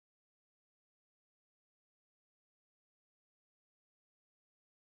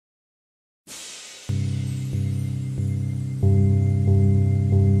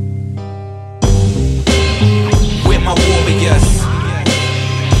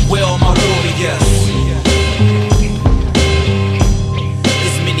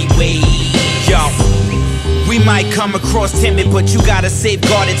come across timid, but you gotta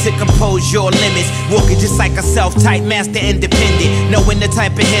safeguard it to compose your limits. Walking just like a self-type master, independent, knowing the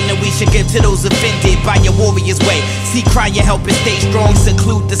type of healing we should give to those offended by your warrior's way. See, cry your help and stay strong.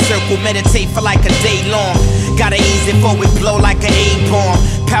 Seclude the circle, meditate for like a day long. Gotta ease it forward, blow like an A-bomb.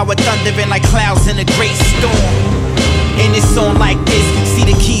 Power thundering like clouds in a great storm. In a song like this, see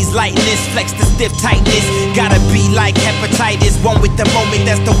the keys lightness, flex the stiff tightness. Gotta be like hepatitis, one with the moment.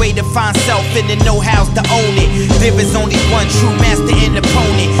 That's the way to find self and the know-hows to own it. There is only one true master and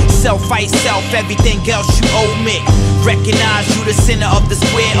opponent. Self fight self, everything else you omit. Recognize you the center of the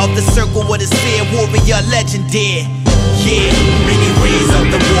square, of the circle, of the sphere. Warrior legendary. Yeah, many ways of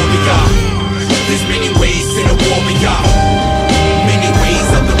the warrior. There's many ways to the warrior. Many ways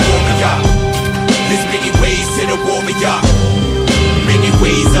of the warrior. There's many ways to the warrior. Many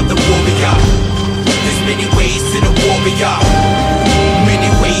ways of the warrior. There's many ways to the warrior. Many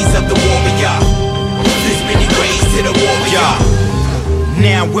ways of the warrior. There's many ways to the warrior.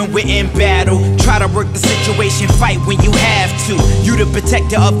 Now when we're in battle, try to work the situation, fight when you have to. You the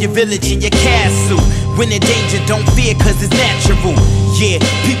protector of your village and your castle. When in danger, don't fear, cause it's natural. Yeah,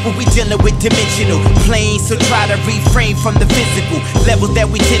 people we dealing with dimensional planes, so try to refrain from the physical levels that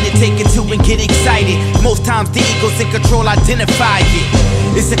we tend to take it to and get excited. Most times the ego's in control, identify it.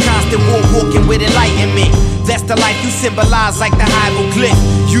 It's a constant war, walking with enlightenment. That's the life you symbolize like the hieroglyph.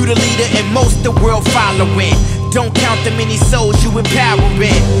 You the leader and most the world following. Don't count the many souls you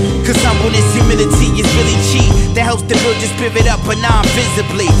empowering, cause humbleness, humility is really cheap. That helps to build your spirit up but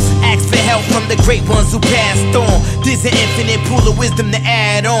non-visibly. Ask for help from the great ones who passed on. There's an infinite pool of wisdom to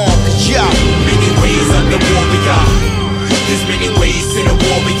add on. Yeah, many ways of the warrior. There's many ways to the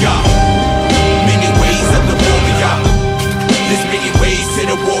warrior. Many ways of the warrior. There's many ways to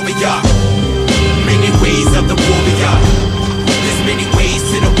the warrior. Many ways of the warrior. There's many ways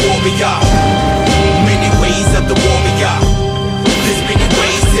to the warrior. Many ways of the warrior. There's many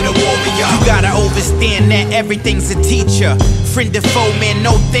ways to the warrior. You gotta understand that everything's a teacher. Friend or foe, man,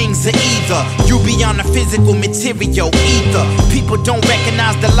 no things are either. You beyond the physical material either. People don't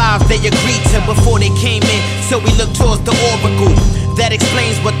recognize the lives they agreed to before they came in, so we look towards the oracle. That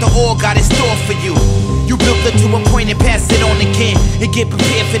explains what the all got in store for you. You built it to a point and pass it on again, and get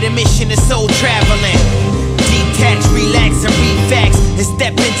prepared for the mission of soul traveling. Detach, relax, and read facts, and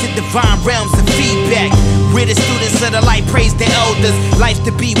step into divine realms of feedback. We're the students of the light, praise the elders. Life's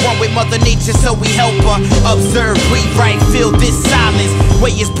to be one with Mother Nature, so we help her. Observe, breathe right, feel this silence.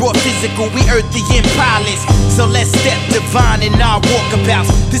 Way is brought physical, we earthly and pilots. So let's step divine in our walkabouts.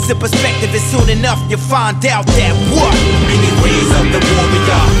 This a perspective, and soon enough you'll find out that what? Many ways of the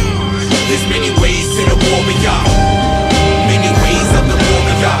warrior. There's many ways to the warrior. Many ways of the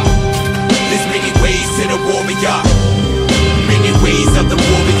warrior. There's many ways to the warrior. Many ways of the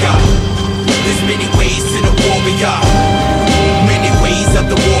warrior. There's many ways to the warrior. Many ways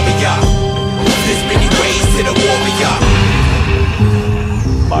of the warrior. There's many ways to the warrior.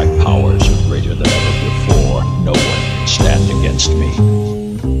 My powers are greater than ever before. No one can stand against me.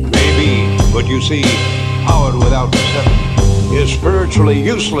 Maybe, but you see, power without perception is spiritually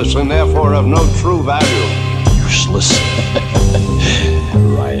useless and therefore of no true value. Useless?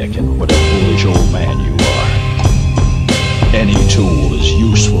 Ryakin, what a foolish old man you are. Any tool is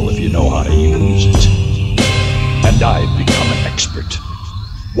useful if you know how to use it. And I've become an expert.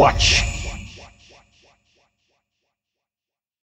 Watch